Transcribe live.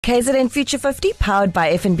KZN Future 50, powered by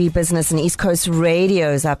F&B Business and East Coast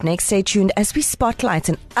Radio, is up next. Stay tuned as we spotlight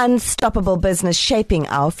an unstoppable business shaping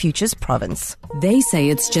our future's province. They say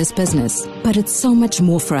it's just business, but it's so much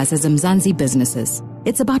more for us as Mzansi businesses.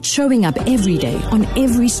 It's about showing up every day on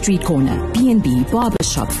every street corner, B&B,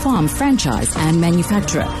 barbershop, farm, franchise, and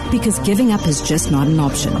manufacturer. Because giving up is just not an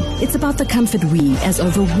option. It's about the comfort we, as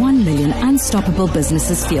over 1 million unstoppable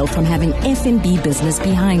businesses, feel from having F&B Business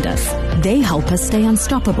behind us. They help us stay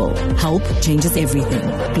unstoppable. Help changes everything.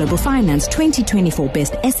 Global Finance 2024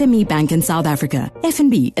 Best SME Bank in South Africa.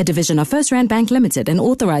 F&B, a division of First Rand Bank Limited, an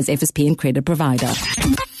authorized FSP and credit provider.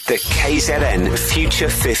 The KZN Future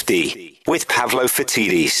 50 with Pavlo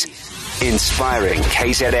Fatidis, inspiring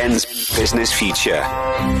KZN's business future.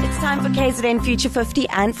 It's time for KZN Future 50,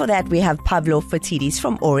 and for that we have Pavlo Fatidis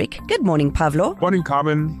from Auric. Good morning, Pavlo. Morning,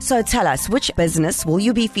 Carmen. So tell us, which business will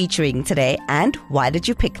you be featuring today, and why did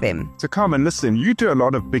you pick them? So Carmen, listen, you do a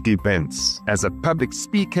lot of big events as a public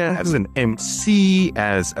speaker, as an MC,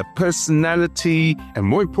 as a personality, and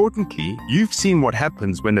more importantly, you've seen what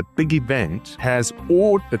happens when a big event has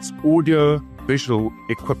all its audio visual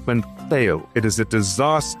equipment fail. It is a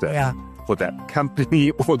disaster for that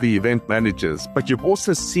company or the event managers. But you've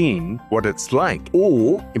also seen what it's like,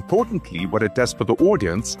 or importantly, what it does for the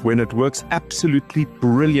audience when it works absolutely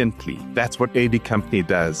brilliantly. That's what AV Company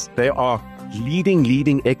does. They are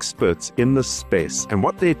leading experts in this space. And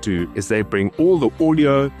what they do is they bring all the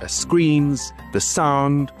audio, the screens, the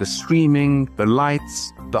sound, the streaming, the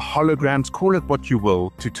lights, the holograms, call it what you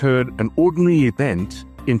will, to turn an ordinary event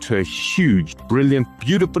into a huge, brilliant,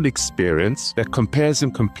 beautiful experience that compares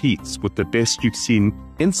and competes with the best you've seen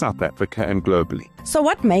in South Africa and globally. So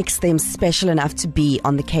what makes them special enough to be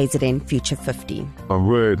on the KZN Future 50? My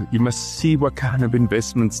word, you must see what kind of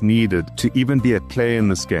investments needed to even be a player in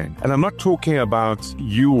this game. And I'm not talking about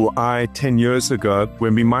you or I 10 years ago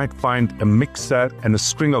when we might find a mixer and a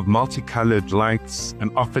string of multicolored lights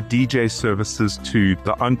and offer DJ services to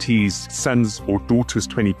the auntie's son's or daughter's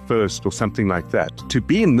 21st or something like that. To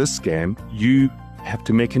be in this game, you have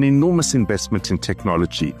to make an enormous investment in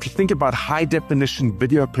technology. If you think about high definition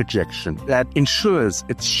video projection, that ensures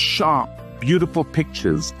it's sharp, beautiful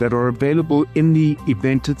pictures that are available in the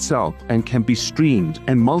event itself and can be streamed,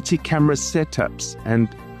 and multi-camera setups, and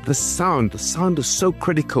the sound is so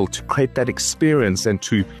critical to create that experience and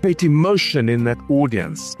to create emotion in that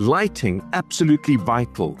audience. Lighting, absolutely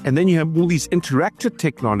vital. And then you have all these interactive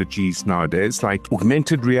technologies nowadays, like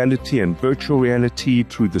augmented reality and virtual reality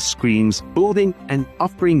through the screens. Building and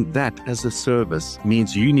offering that as a service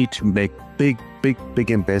means you need to make big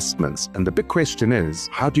investments. And the big question is,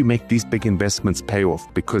 how do you make these big investments pay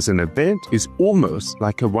off? Because an event is almost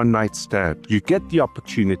like a one-night stand. You get the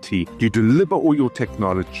opportunity, you deliver all your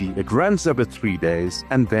technology, it runs over 3 days,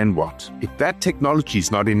 and then what? If that technology is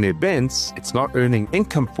not in events, it's not earning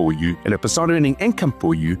income for you. And if it's not earning income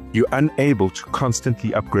for you, you're unable to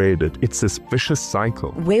constantly upgrade it. It's this vicious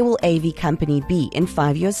cycle. Where will AV Company be in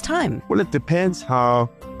 5 years' time? Well, it depends how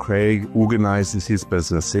Craig organizes his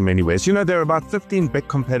business in many ways. You know, there are about 15 big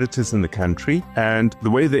competitors in the country, and the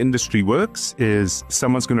way the industry works is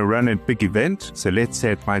someone's going to run a big event. So let's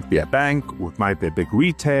say it might be a bank, or it might be a big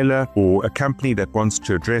retailer, or a company that wants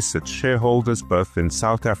to address its shareholders both in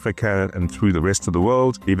South Africa and through the rest of the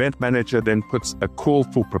world. The event manager then puts a call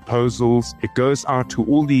for proposals. It goes out to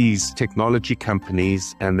all these technology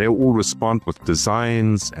companies, and they all respond with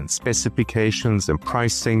designs and specifications and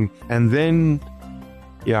pricing. And then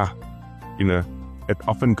it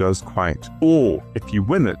often goes quiet. Or if you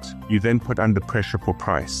win it, you then put under pressure for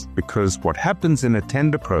price. Because what happens in a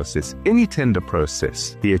tender process, any tender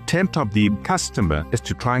process, the attempt of the customer is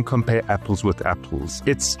to try and compare apples with apples.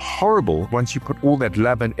 It's horrible once you put all that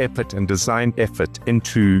love and effort and design effort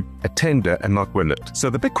into a tender and not win it. So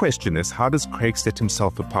the big question is, how does Craig set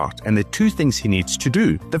himself apart? And there are two things he needs to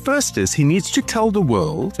do. The first is he needs to tell the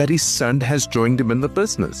world that his son has joined him in the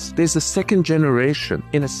business. There's a second generation.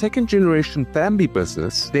 In a second generation family business,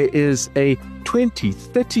 there is a 20,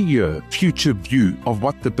 30-year future view of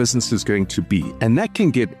what the business is going to be. And that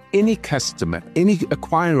can give any customer, any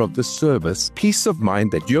acquirer of the service, peace of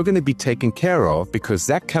mind that you're going to be taken care of because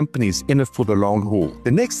that company is in it for the long haul.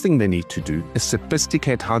 The next thing they need to do is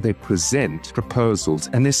sophisticate how they present proposals.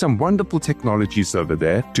 And there's some wonderful technologies over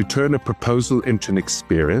there to turn a proposal into an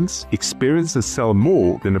experience. Experiences sell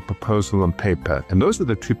more than a proposal on paper. And those are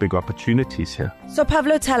the two big opportunities here. So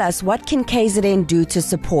Pavlo, tell us, what can KZN do to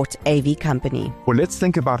support AV Company? Well, let's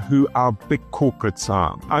think about who our big corporates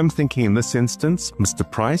are. I'm thinking in this instance, Mr.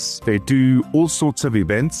 Price, Price. They do all sorts of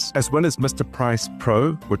events, as well as Mr. Price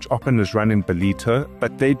Pro, which often is run in Belito,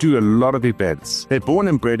 but they do a lot of events. They're born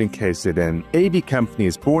and bred in KZN. AB Company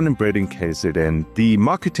is born and bred in KZN. The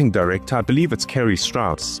marketing director, I believe it's Kerry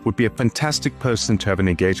Strauss, would be a fantastic person to have an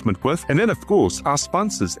engagement with. And then, of course, our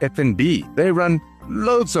sponsors, F&B, they run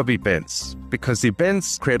loads of events because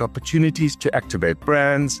events create opportunities to activate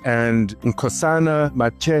brands, and Nkosana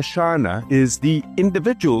Macheshana is the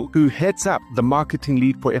individual who heads up the marketing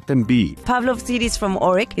lead for F&B. Pavlo Ftsidis from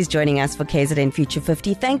Auric is joining us for KZN Future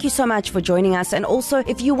 50. Thank you so much for joining us. And also,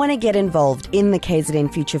 if you want to get involved in the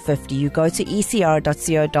KZN Future 50, you go to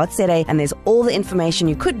ecr.co.za and there's all the information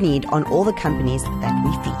you could need on all the companies that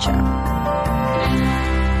we feature.